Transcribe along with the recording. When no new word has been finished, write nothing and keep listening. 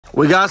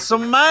We got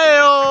some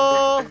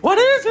mail. What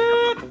is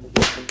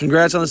it?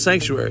 Congrats on the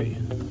sanctuary.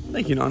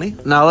 Thank you, Nonnie.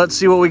 Now let's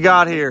see what we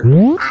got here.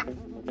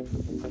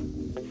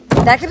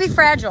 That could be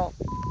fragile.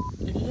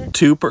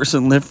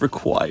 2-person lift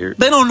required.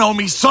 They don't know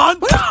me,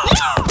 son.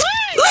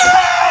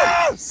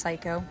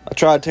 Psycho. I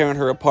tried tearing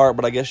her apart,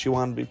 but I guess she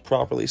wanted to be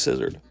properly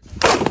scissored.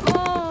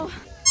 Oh.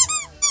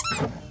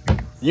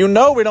 You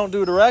know we don't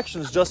do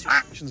directions, just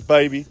directions,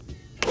 baby.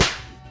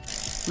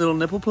 Little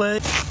nipple play.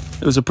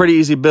 It was a pretty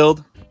easy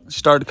build. It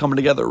started coming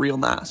together real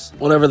nice.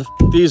 Whatever the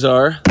these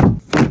are.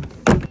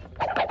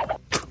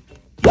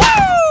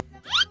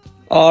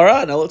 All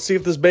right, now let's see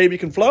if this baby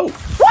can float.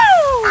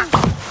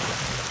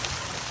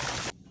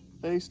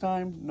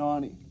 FaceTime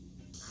Nonnie.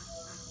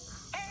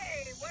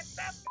 Hey, what's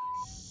up?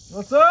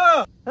 What's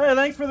up? Hey,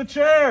 thanks for the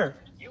chair.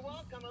 You're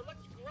welcome. It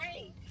looks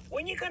great.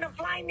 When you gonna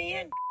fly me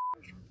in?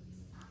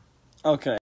 Okay.